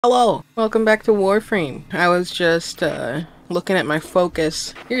Hello, welcome back to Warframe. I was just looking at my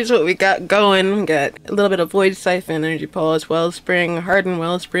focus. Here's what we got going. We got a little bit of Void Siphon, Energy Pulse, Wellspring, Hardened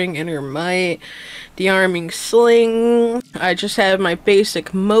Wellspring, Inner Might, Dearming Sling. I just have my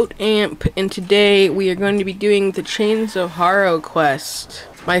basic Moat Amp, and today we are going to be doing the Chains of Harrow quest.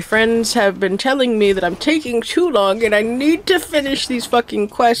 My friends have been telling me that I'm taking too long and I need to finish these fucking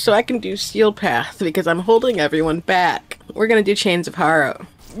quests so I can do Seal Path because I'm holding everyone back. We're gonna do Chains of Harrow.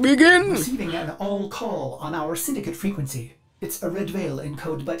 Begin! Receiving an all call on our syndicate frequency. It's a red veil in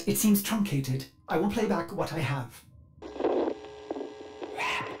code, but it seems truncated. I will play back what I have.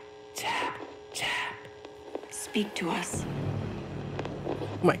 Rap, tap, tap. Speak to us. Oh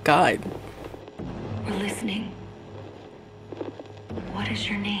my god. We're listening. What is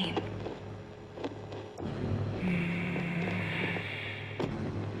your name?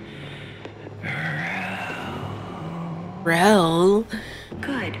 Rel.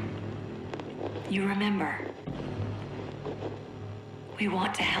 Good. You remember. We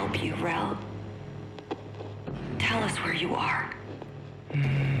want to help you, Rel. Tell us where you are.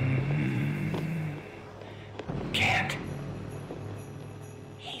 Can't.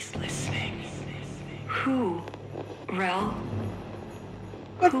 He's listening. Who? Rel?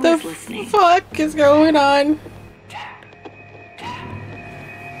 What Who the is listening? fuck is going on? Tap. Tap.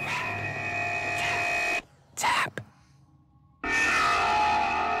 Tap.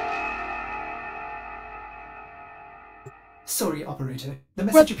 Sorry, operator. The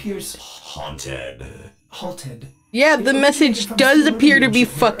message appears Haunted. halted. Yeah, It the originated message from does some appear to be lineage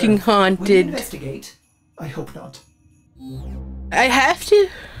of your fucking Earth. Will you haunted. investigate? I hope not. I have to?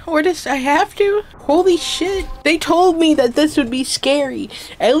 Or does I have to? Holy shit. They told me that this would be scary.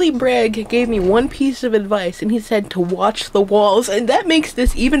 Ellie Bragg gave me one piece of advice and he said to watch the walls, and that makes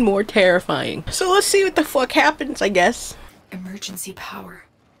this even more terrifying. So let's see what the fuck happens, I guess. Emergency power.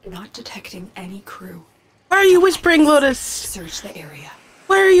 Not detecting any crew. Why are you whispering, Lotus? Search the area.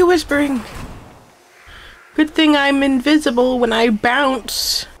 Why are you whispering? Good thing I'm invisible when I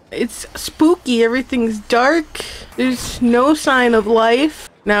bounce. It's spooky, everything's dark. There's no sign of life.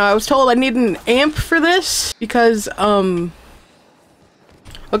 Now, I was told I need an amp for this because, okay,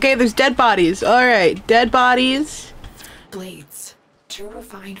 there's dead bodies. Alright, dead bodies. Blades. Too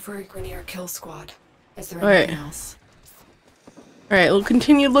refined for a Grineer kill squad. Is there Alright. anything else? Alright, we'll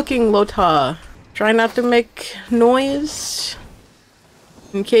continue looking, Lota. Try not to make noise.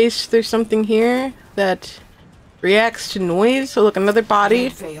 In case there's something here that reacts to noise. So look, another body.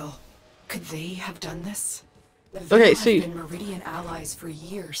 Red Veil. Could they have done this? The Okay, Veil so have you- been Meridian allies for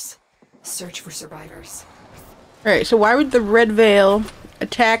years. Search for survivors. Alright, so why would the Red Veil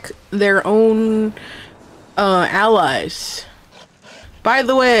attack their own allies? By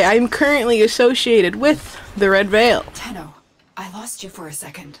the way, I'm currently associated with the Red Veil. Tenno, I lost you for a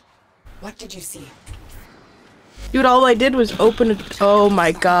second. What did you see? Dude, all I did was open it. Oh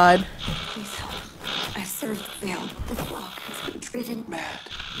my god. Please help. I served Veil. The flock has been driven mad.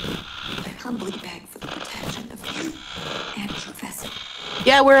 I humbly beg for the protection of you and Professor.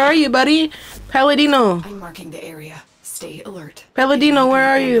 Yeah, where are you, buddy? Palladino. I'm marking the area. Stay alert. Palladino, where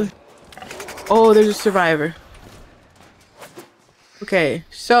are you? Oh, there's a survivor. Okay,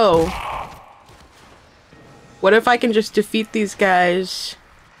 so what if I can just defeat these guys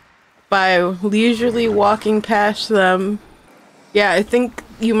by leisurely walking past them? Yeah, I think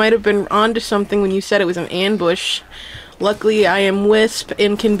you might have been onto something when you said it was an ambush. Luckily, I am Wisp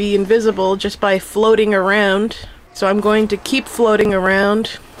and can be invisible just by floating around. So I'm going to keep floating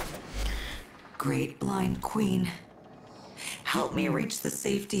around. Great Blind Queen, help me reach the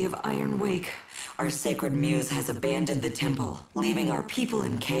safety of Iron Wake. Our sacred muse has abandoned the temple, leaving our people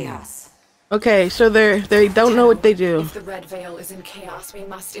in chaos. Okay, so they don't know what they do. If the Red Veil is in chaos, we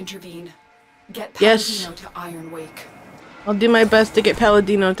must intervene. Get Yes. Palladino to Iron Wake. I'll do my best to get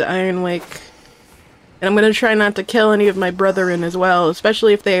Palladino to Iron Wake. And I'm gonna try not to kill any of my brethren as well,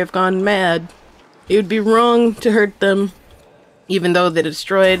 especially if they have gone mad. It would be wrong to hurt them, even though they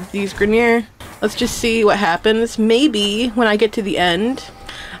destroyed these Grineer. Let's just see what happens. Maybe when I get to the end,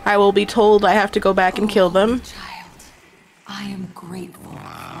 I will be told I have to go back and kill them. Child, I am grateful.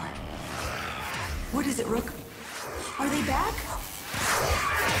 What is it, Rook? Are they back?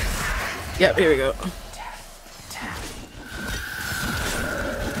 Yep, here we go.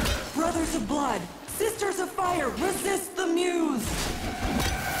 Brothers of blood, sisters of fire, resist the muse!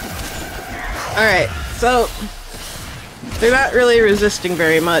 Alright, so they're not really resisting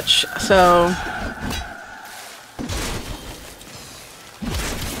very much, so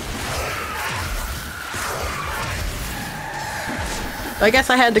I guess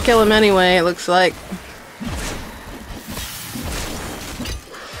I had to kill him anyway, it looks like.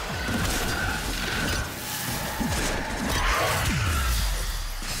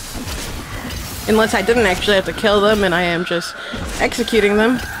 Unless I didn't actually have to kill them and I am just executing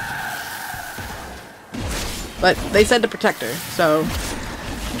them. But they said to protect her, so...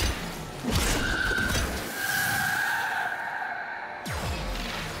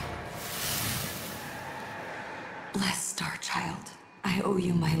 Blessed Star Child, I owe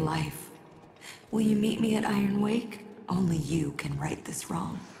you my life. Will you meet me at Iron Wake? Only you can right this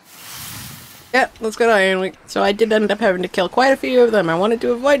wrong. Yep, let's go to Iron Wake. So I did end up having to kill quite a few of them. I wanted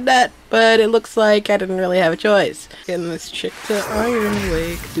to avoid that, but it looks like I didn't really have a choice. Getting this chick to Iron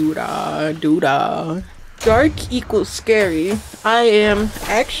Wake. Doodah, doodah. Dark equals scary. I am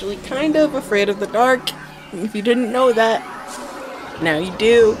actually kind of afraid of the dark. If you didn't know that, now you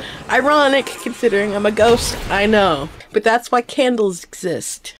do. Ironic, considering I'm a ghost, I know. But that's why candles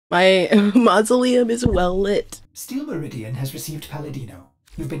exist. My mausoleum is well lit. Steel Meridian has received Palladino.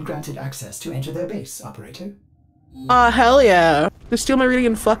 You've been granted access to enter their base, operator. Aw, hell yeah. The Steel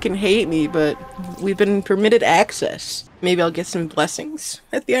Meridian fucking hate me, but we've been permitted access. Maybe I'll get some blessings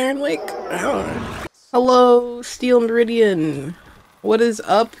at the Iron Lake? I don't know. Hello, Steel Meridian. What is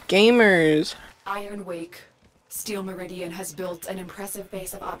up, gamers? Iron Wake. Steel Meridian has built an impressive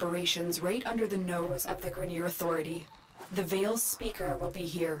base of operations right under the nose of the Grenier Authority. The Veil's speaker will be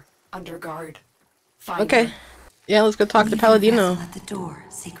here, under guard. Find Okay. her. Yeah, let's go talk to Leave your Palladino. vessel at the door,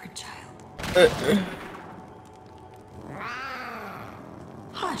 sacred child.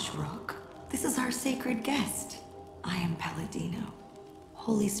 Hush, Rook. This is our sacred guest. I am Palladino,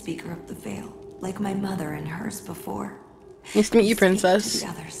 Holy Speaker of the Veil, like my mother and hers before. Nice to meet you, Speak princess. To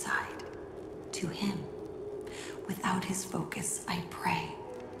the other side, to him. Without his focus, I pray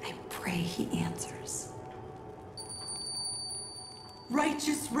he answers.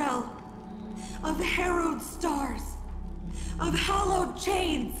 Righteous Rel, of harrowed stars, of hallowed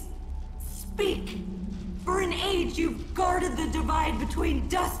chains, speak! For an age you've guarded the divide between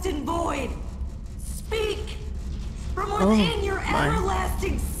dust and void. Speak! From within your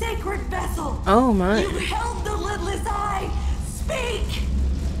everlasting sacred vessel. Oh my. You held the lidless eye. Speak!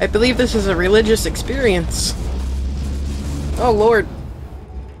 I believe this is a religious experience. Oh lord.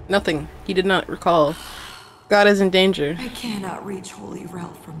 Nothing. He did not recall. God is in danger. I cannot reach Holy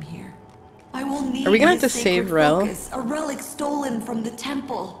Rel from here. I will need Are we gonna have his to save sacred Rel? focus, a relic stolen from the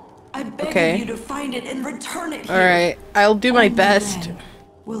temple. I beg Okay. of you to find it and return it here. Alright, I'll do my Only best. then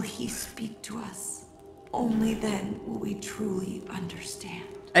will he speak to us. Only then will we truly understand.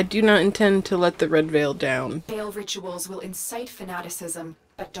 I do not intend to let the Red Veil down. Veil rituals will incite fanaticism,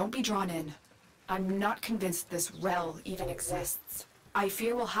 but don't be drawn in. I'm not convinced this Rel even exists. I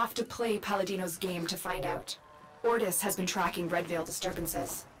fear we'll have to play Palladino's game to find out. Ordis has been tracking Red Veil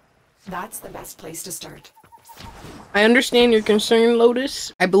disturbances. That's the best place to start. I understand your concern,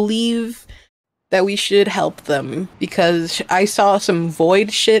 Lotus. I believe that we should help them because I saw some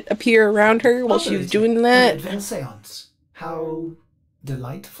void shit appear around her while she was doing A that. Red Veil seance. How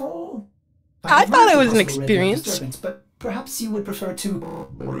delightful. I thought it was an possible Red Veil experience. disturbance, but perhaps you would prefer to...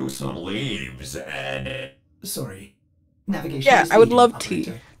 Brew some leaves and... Sorry. Navigation Yeah, is I would leading, love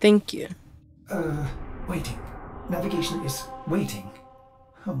operator. to. Thank you. Waiting. Navigation is waiting.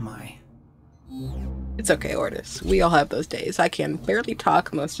 Oh my. It's okay, Ordis. We all have those days. I can barely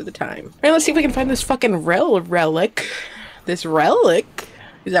talk most of the time. Alright, let's see if we can find this fucking relic. This relic?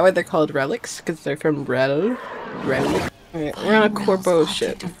 Is that why they're called relics? Because they're from relic? Alright, we're on a Corpo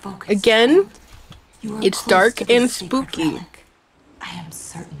ship. Again? You are It's close dark to the and sacred spooky. relic. I am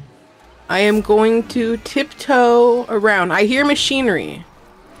certain. I am going to tiptoe around. I hear machinery.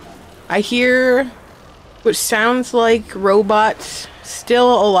 I hear what sounds like robots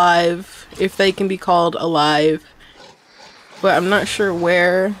still alive, if they can be called alive. But I'm not sure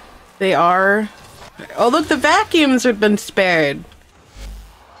where they are. Oh look, the vacuums have been spared.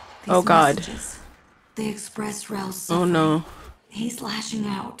 These Oh god. messages, they express Rel's Oh suffering. no. He's lashing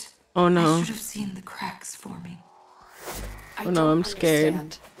out. Oh I no. should have seen the cracks forming. I Oh no, don't I'm scared.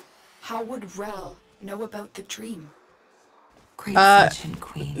 understand. How would Rel know about the dream? Great sentient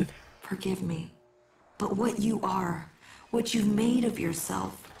queen, forgive me. But what you are, what you've made of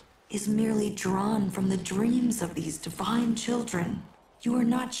yourself, is merely drawn from the dreams of these divine children. You are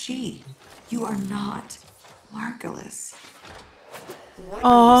not she. You are not Margulis. What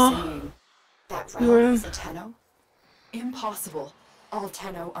Aw. are you saying? That You Rel were- is a Tenno? Impossible. All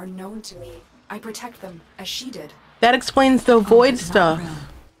Tenno are known to me. I protect them, as she did. That explains the void It's not stuff. Rel.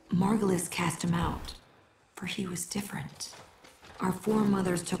 Margulis cast him out, for he was different. Our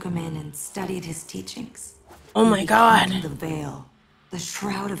foremothers took him in and studied his teachings. Oh my He god. became the veil, the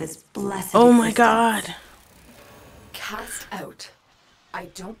shroud of his blessed Oh my existence. god. Cast out. I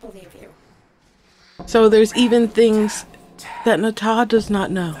don't believe you. So there's even things that Nata does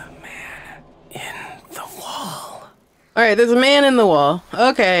not know. in Alright, there's a man in the wall.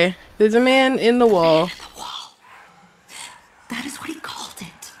 Okay. There's a man in the wall. Man in the wall. That is what he called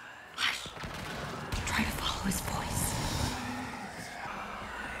it. Hush. Try to follow his voice.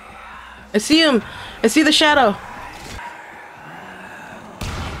 I see him. I see the shadow.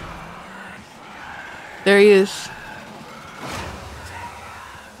 There he is.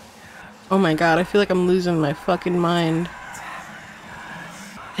 Oh my god, I feel like I'm losing my fucking mind.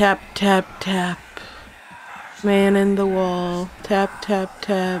 Tap, tap, tap. Man in the wall. Tap, tap,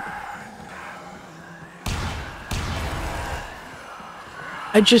 tap.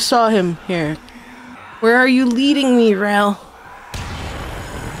 I just saw him here. Where are you leading me, Rel?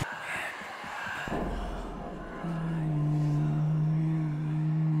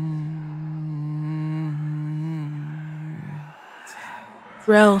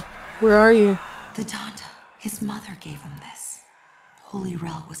 Rel, where are you? The Donda, his mother gave him this. Holy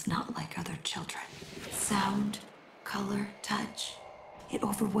Rel was not like other children. Sound, color, touch, it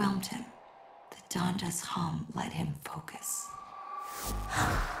overwhelmed him. The Donda's hum let him focus.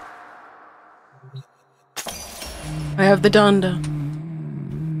 I have the Donda.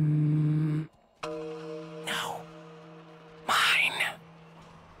 No. Mine.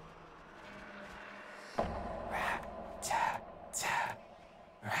 Tap, tap.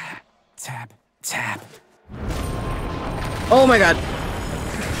 Tap, tap. Oh my god.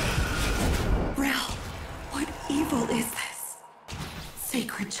 Rel, what evil is this?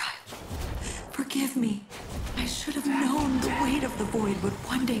 Sacred child, forgive me. I should have known the weight of the void would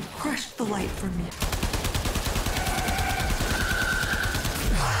one day crush the light from me.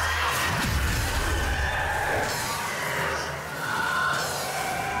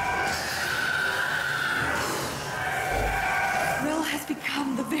 Rel has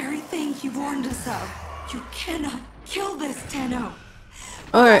become the very thing he warned us of. You cannot kill this, Tenno.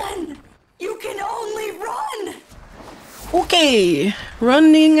 Alright. Run! You can only run! Okay.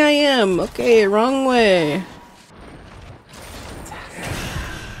 Running I am. Okay, wrong way.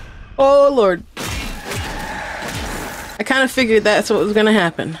 Oh lord. I kind of figured that's what was gonna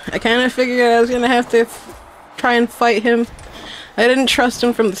happen. I kind of figured I was gonna have to try and fight him. I didn't trust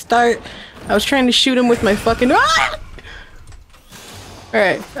him from the start. I was trying to shoot him with my fucking— ah!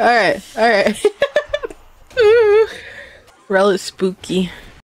 Alright, alright, alright. Rel is spooky.